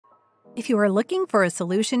If you are looking for a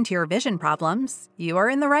solution to your vision problems, you are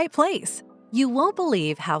in the right place. You won't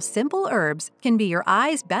believe how simple herbs can be your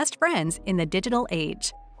eye's best friends in the digital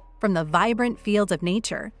age. From the vibrant fields of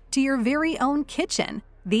nature to your very own kitchen,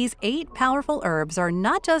 these 8 powerful herbs are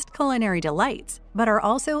not just culinary delights, but are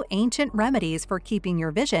also ancient remedies for keeping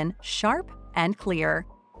your vision sharp and clear.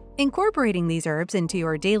 Incorporating these herbs into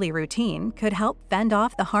your daily routine could help fend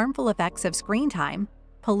off the harmful effects of screen time,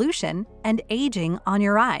 pollution, and aging on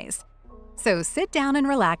your eyes. So sit down and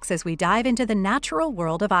relax as we dive into the natural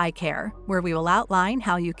world of eye care, where we will outline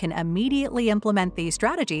how you can immediately implement these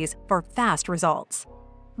strategies for fast results.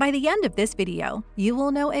 By the end of this video, you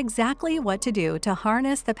will know exactly what to do to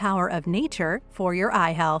harness the power of nature for your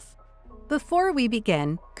eye health. Before we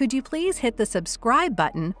begin, could you please hit the subscribe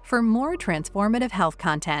button for more transformative health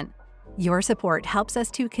content? Your support helps us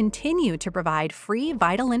to continue to provide free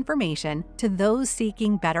vital information to those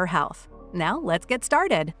seeking better health. Now let's get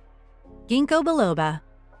started. Ginkgo biloba.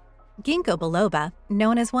 Ginkgo biloba,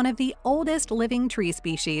 known as one of the oldest living tree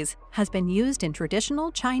species, has been used in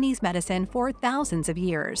traditional Chinese medicine for thousands of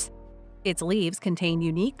years. Its leaves contain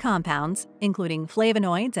unique compounds, including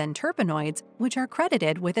flavonoids and terpenoids, which are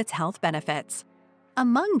credited with its health benefits.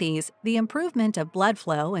 Among these, the improvement of blood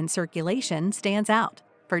flow and circulation stands out,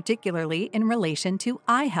 particularly in relation to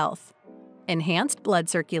eye health. Enhanced blood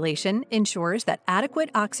circulation ensures that adequate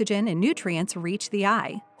oxygen and nutrients reach the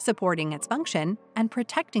eye, supporting its function and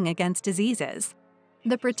protecting against diseases.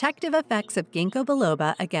 The protective effects of Ginkgo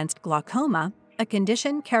biloba against glaucoma, a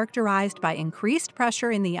condition characterized by increased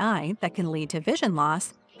pressure in the eye that can lead to vision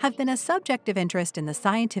loss, have been a subject of interest in the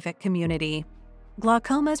scientific community.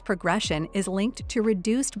 Glaucoma's progression is linked to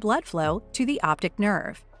reduced blood flow to the optic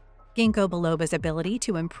nerve. Ginkgo biloba's ability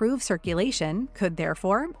to improve circulation could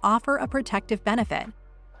therefore offer a protective benefit.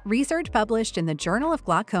 Research published in the Journal of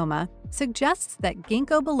Glaucoma suggests that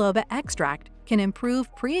Ginkgo biloba extract can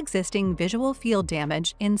improve pre-existing visual field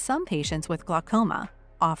damage in some patients with glaucoma,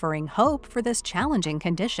 offering hope for this challenging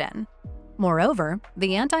condition. Moreover,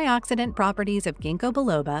 the antioxidant properties of Ginkgo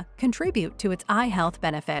biloba contribute to its eye health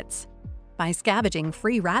benefits. By scavenging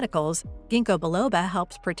free radicals, Ginkgo biloba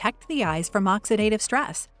helps protect the eyes from oxidative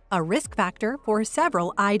stress, a risk factor for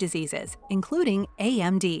several eye diseases, including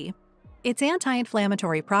AMD. Its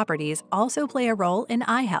anti-inflammatory properties also play a role in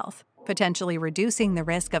eye health, potentially reducing the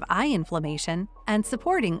risk of eye inflammation and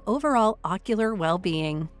supporting overall ocular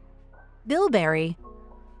well-being. Bilberry.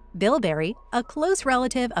 Bilberry, a close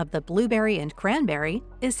relative of the blueberry and cranberry,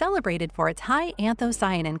 is celebrated for its high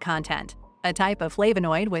anthocyanin content, a type of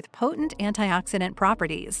flavonoid with potent antioxidant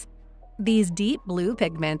properties. These deep blue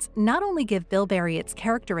pigments not only give bilberry its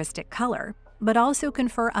characteristic color, but also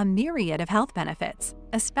confer a myriad of health benefits,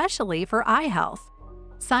 especially for eye health.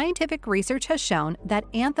 Scientific research has shown that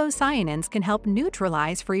anthocyanins can help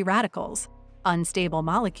neutralize free radicals, unstable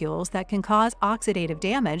molecules that can cause oxidative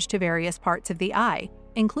damage to various parts of the eye,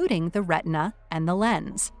 including the retina and the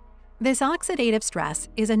lens. This oxidative stress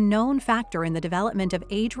is a known factor in the development of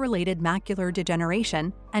age-related macular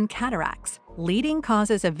degeneration and cataracts, leading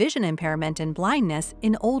causes of vision impairment and blindness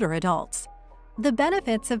in older adults. The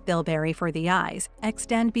benefits of bilberry for the eyes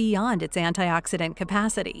extend beyond its antioxidant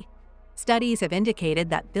capacity. Studies have indicated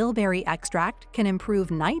that bilberry extract can improve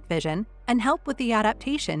night vision and help with the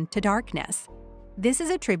adaptation to darkness. This is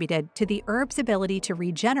attributed to the herb's ability to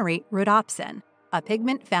regenerate rhodopsin, a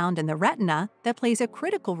pigment found in the retina that plays a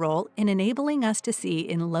critical role in enabling us to see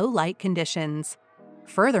in low-light conditions.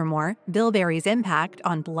 Furthermore, bilberry's impact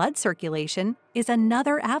on blood circulation is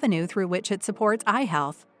another avenue through which it supports eye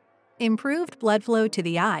health. Improved blood flow to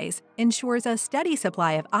the eyes ensures a steady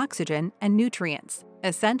supply of oxygen and nutrients,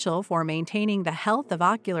 essential for maintaining the health of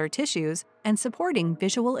ocular tissues and supporting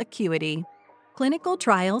visual acuity. Clinical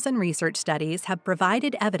trials and research studies have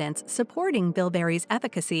provided evidence supporting bilberry's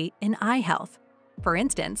efficacy in eye health. For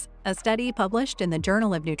instance, a study published in the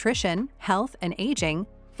Journal of Nutrition, Health, and Aging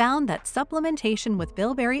found that supplementation with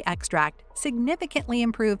bilberry extract significantly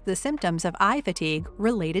improved the symptoms of eye fatigue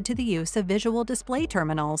related to the use of visual display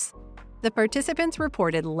terminals. The participants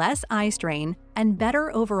reported less eye strain and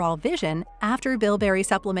better overall vision after bilberry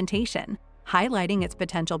supplementation, highlighting its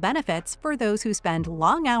potential benefits for those who spend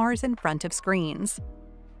long hours in front of screens.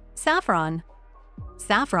 Saffron.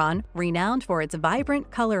 Saffron, renowned for its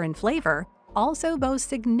vibrant color and flavor, also boasts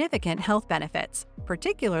significant health benefits,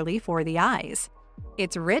 particularly for the eyes.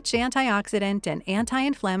 Its rich antioxidant and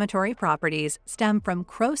anti-inflammatory properties stem from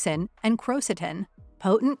crocin and quercetin,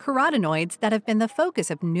 potent carotenoids that have been the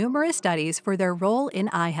focus of numerous studies for their role in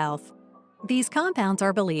eye health. These compounds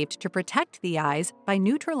are believed to protect the eyes by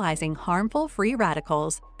neutralizing harmful free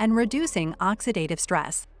radicals and reducing oxidative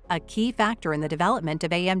stress, a key factor in the development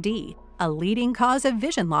of AMD, a leading cause of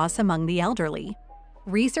vision loss among the elderly.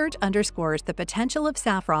 Research underscores the potential of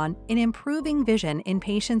saffron in improving vision in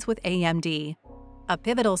patients with AMD. A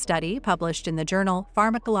pivotal study published in the journal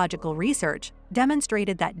Pharmacological Research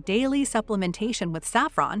demonstrated that daily supplementation with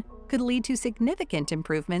saffron could lead to significant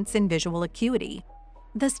improvements in visual acuity.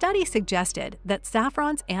 The study suggested that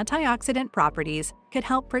saffron's antioxidant properties could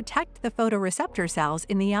help protect the photoreceptor cells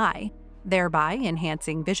in the eye, thereby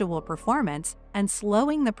enhancing visual performance and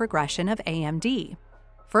slowing the progression of AMD.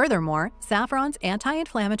 Furthermore, saffron's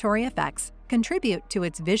anti-inflammatory effects contribute to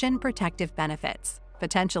its vision protective benefits,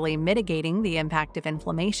 potentially mitigating the impact of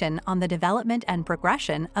inflammation on the development and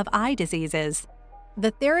progression of eye diseases.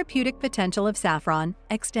 The therapeutic potential of saffron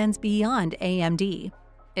extends beyond AMD.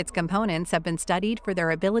 Its components have been studied for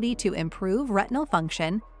their ability to improve retinal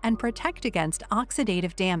function and protect against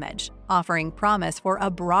oxidative damage, offering promise for a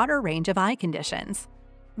broader range of eye conditions.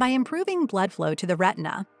 By improving blood flow to the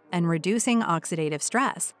retina and reducing oxidative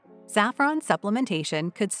stress, saffron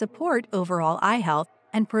supplementation could support overall eye health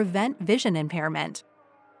and prevent vision impairment.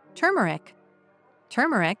 Turmeric.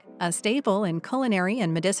 Turmeric, a staple in culinary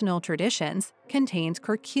and medicinal traditions, contains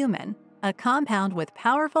curcumin, a compound with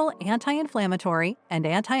powerful anti-inflammatory and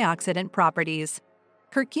antioxidant properties.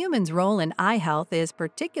 Curcumin's role in eye health is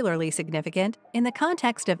particularly significant in the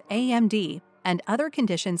context of AMD and other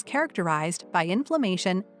conditions characterized by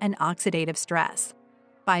inflammation and oxidative stress.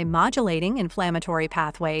 By modulating inflammatory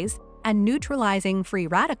pathways and neutralizing free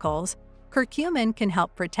radicals, curcumin can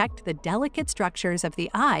help protect the delicate structures of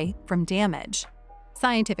the eye from damage.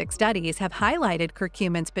 Scientific studies have highlighted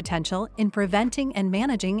curcumin's potential in preventing and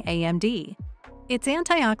managing AMD. Its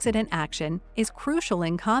antioxidant action is crucial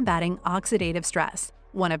in combating oxidative stress,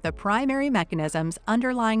 one of the primary mechanisms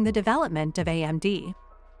underlying the development of AMD.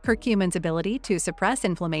 Curcumin's ability to suppress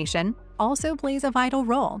inflammation also plays a vital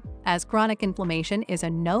role, as chronic inflammation is a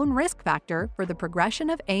known risk factor for the progression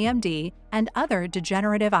of AMD and other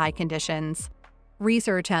degenerative eye conditions.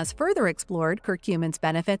 Research has further explored curcumin's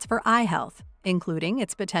benefits for eye health, including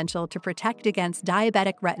its potential to protect against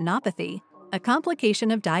diabetic retinopathy, a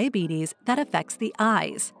complication of diabetes that affects the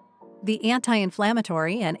eyes. The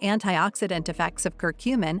anti-inflammatory and antioxidant effects of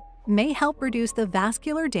curcumin may help reduce the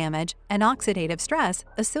vascular damage and oxidative stress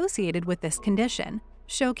associated with this condition,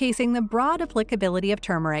 showcasing the broad applicability of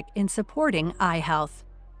turmeric in supporting eye health.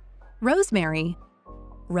 Rosemary.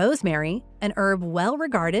 Rosemary, an herb well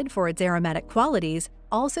regarded for its aromatic qualities,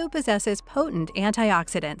 also possesses potent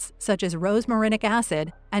antioxidants such as rosmarinic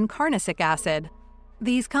acid and carnosic acid.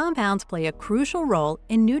 These compounds play a crucial role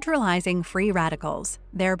in neutralizing free radicals,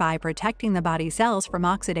 thereby protecting the body cells from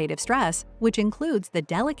oxidative stress, which includes the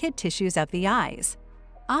delicate tissues of the eyes.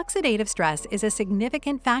 Oxidative stress is a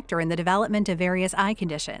significant factor in the development of various eye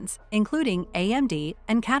conditions, including AMD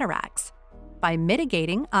and cataracts. By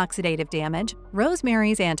mitigating oxidative damage,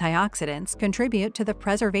 rosemary's antioxidants contribute to the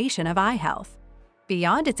preservation of eye health.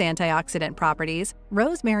 Beyond its antioxidant properties,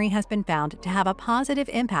 rosemary has been found to have a positive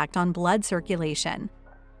impact on blood circulation.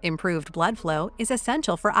 Improved blood flow is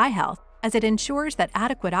essential for eye health, as it ensures that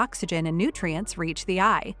adequate oxygen and nutrients reach the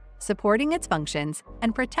eye, supporting its functions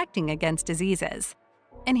and protecting against diseases.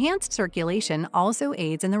 Enhanced circulation also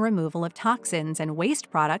aids in the removal of toxins and waste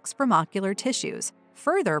products from ocular tissues,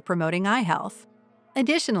 further promoting eye health.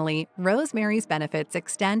 Additionally, rosemary's benefits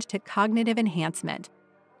extend to cognitive enhancement.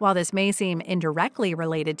 While this may seem indirectly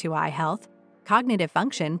related to eye health, cognitive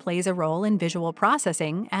function plays a role in visual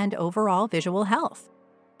processing and overall visual health.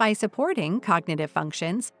 By supporting cognitive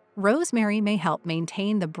functions, rosemary may help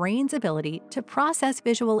maintain the brain's ability to process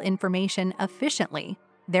visual information efficiently,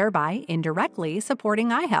 thereby indirectly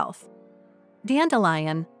supporting eye health.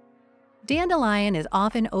 Dandelion. Dandelion is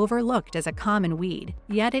often overlooked as a common weed,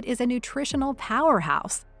 yet it is a nutritional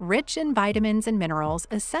powerhouse, rich in vitamins and minerals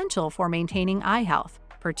essential for maintaining eye health,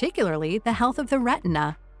 particularly the health of the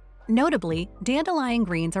retina. Notably, dandelion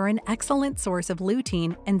greens are an excellent source of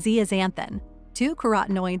lutein and zeaxanthin, two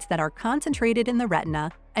carotenoids that are concentrated in the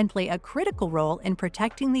retina and play a critical role in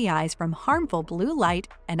protecting the eyes from harmful blue light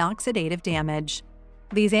and oxidative damage.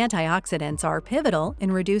 These antioxidants are pivotal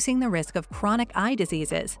in reducing the risk of chronic eye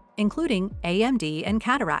diseases, including AMD and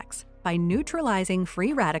cataracts, by neutralizing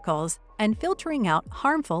free radicals and filtering out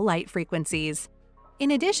harmful light frequencies.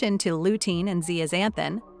 In addition to lutein and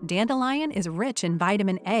zeaxanthin, dandelion is rich in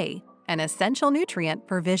vitamin A, an essential nutrient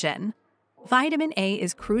for vision. Vitamin A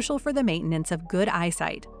is crucial for the maintenance of good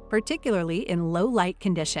eyesight, particularly in low-light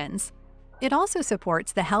conditions. It also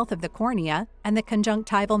supports the health of the cornea and the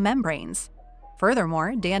conjunctival membranes.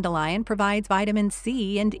 Furthermore, dandelion provides vitamin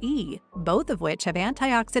C and E, both of which have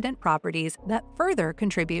antioxidant properties that further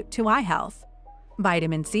contribute to eye health.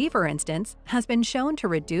 Vitamin C, for instance, has been shown to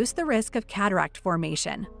reduce the risk of cataract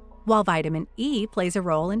formation, while vitamin E plays a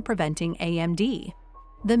role in preventing AMD.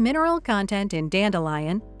 The mineral content in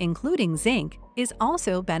dandelion, including zinc, is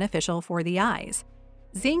also beneficial for the eyes.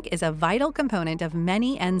 Zinc is a vital component of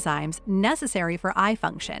many enzymes necessary for eye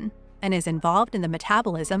function and is involved in the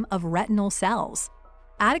metabolism of retinal cells.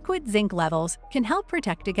 Adequate zinc levels can help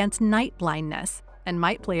protect against night blindness and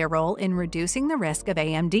might play a role in reducing the risk of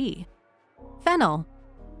AMD. Fennel.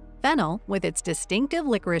 Fennel, with its distinctive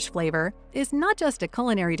licorice flavor, is not just a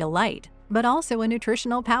culinary delight, but also a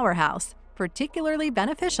nutritional powerhouse, particularly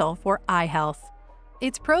beneficial for eye health.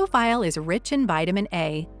 Its profile is rich in vitamin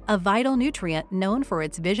A, a vital nutrient known for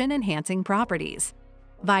its vision-enhancing properties.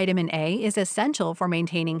 Vitamin A is essential for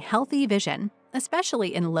maintaining healthy vision,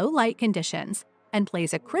 especially in low-light conditions, and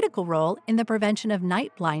plays a critical role in the prevention of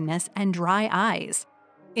night blindness and dry eyes.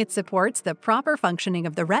 It supports the proper functioning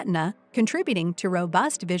of the retina, contributing to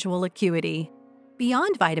robust visual acuity.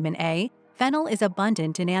 Beyond vitamin A, fennel is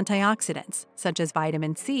abundant in antioxidants, such as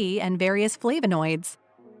vitamin C and various flavonoids.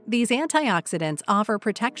 These antioxidants offer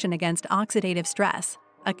protection against oxidative stress,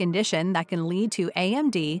 a condition that can lead to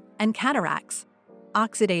AMD and cataracts.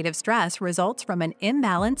 Oxidative stress results from an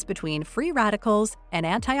imbalance between free radicals and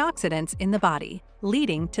antioxidants in the body,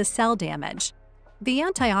 leading to cell damage. The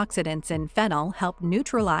antioxidants in fennel help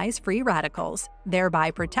neutralize free radicals,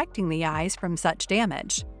 thereby protecting the eyes from such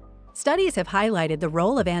damage. Studies have highlighted the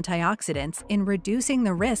role of antioxidants in reducing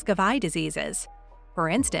the risk of eye diseases. For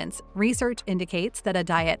instance, research indicates that a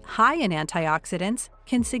diet high in antioxidants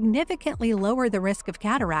can significantly lower the risk of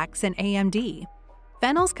cataracts and AMD.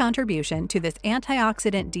 Fennel's contribution to this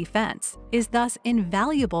antioxidant defense is thus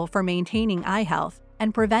invaluable for maintaining eye health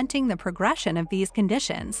and preventing the progression of these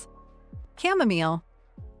conditions. Chamomile.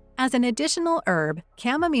 As an additional herb,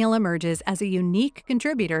 chamomile emerges as a unique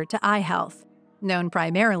contributor to eye health. Known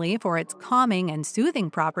primarily for its calming and soothing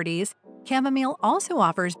properties, chamomile also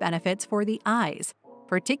offers benefits for the eyes,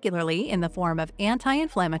 particularly in the form of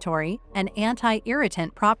anti-inflammatory and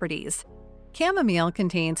anti-irritant properties. Chamomile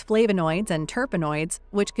contains flavonoids and terpenoids,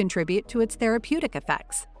 which contribute to its therapeutic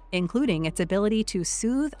effects, including its ability to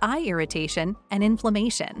soothe eye irritation and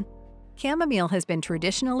inflammation. Chamomile has been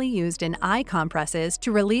traditionally used in eye compresses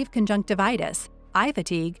to relieve conjunctivitis, eye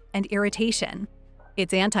fatigue, and irritation.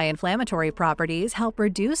 Its anti-inflammatory properties help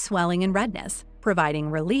reduce swelling and redness,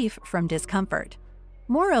 providing relief from discomfort.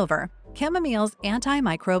 Moreover, chamomile's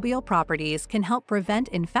antimicrobial properties can help prevent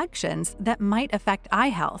infections that might affect eye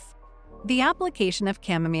health. The application of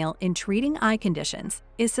chamomile in treating eye conditions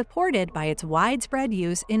is supported by its widespread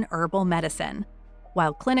use in herbal medicine.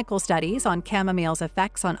 While clinical studies on chamomile's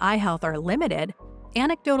effects on eye health are limited,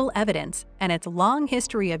 anecdotal evidence and its long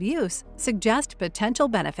history of use suggest potential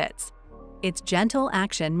benefits. Its gentle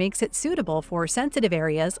action makes it suitable for sensitive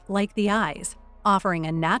areas like the eyes, offering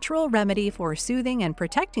a natural remedy for soothing and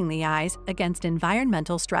protecting the eyes against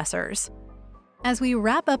environmental stressors. As we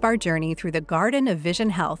wrap up our journey through the garden of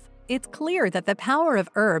vision health, it's clear that the power of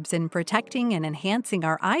herbs in protecting and enhancing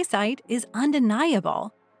our eyesight is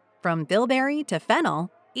undeniable. From bilberry to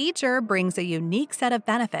fennel, each herb brings a unique set of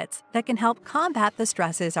benefits that can help combat the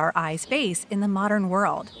stresses our eyes face in the modern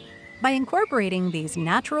world. By incorporating these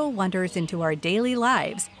natural wonders into our daily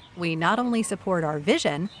lives, we not only support our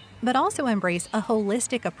vision, but also embrace a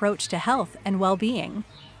holistic approach to health and well-being.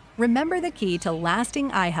 Remember, the key to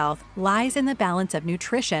lasting eye health lies in the balance of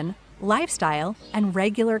nutrition, lifestyle, and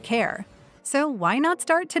regular care. So why not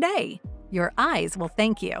start today? Your eyes will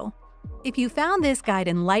thank you. If you found this guide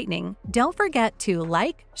enlightening, don't forget to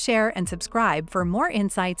like, share, and subscribe for more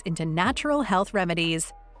insights into natural health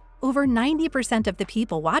remedies. Over 90% of the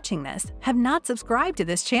people watching this have not subscribed to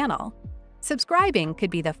this channel. Subscribing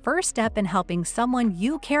could be the first step in helping someone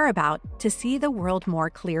you care about to see the world more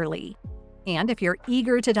clearly. And if you're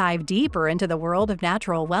eager to dive deeper into the world of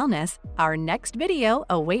natural wellness, our next video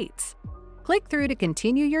awaits. Click through to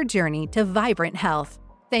continue your journey to vibrant health.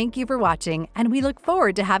 Thank you for watching, and we look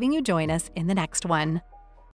forward to having you join us in the next one.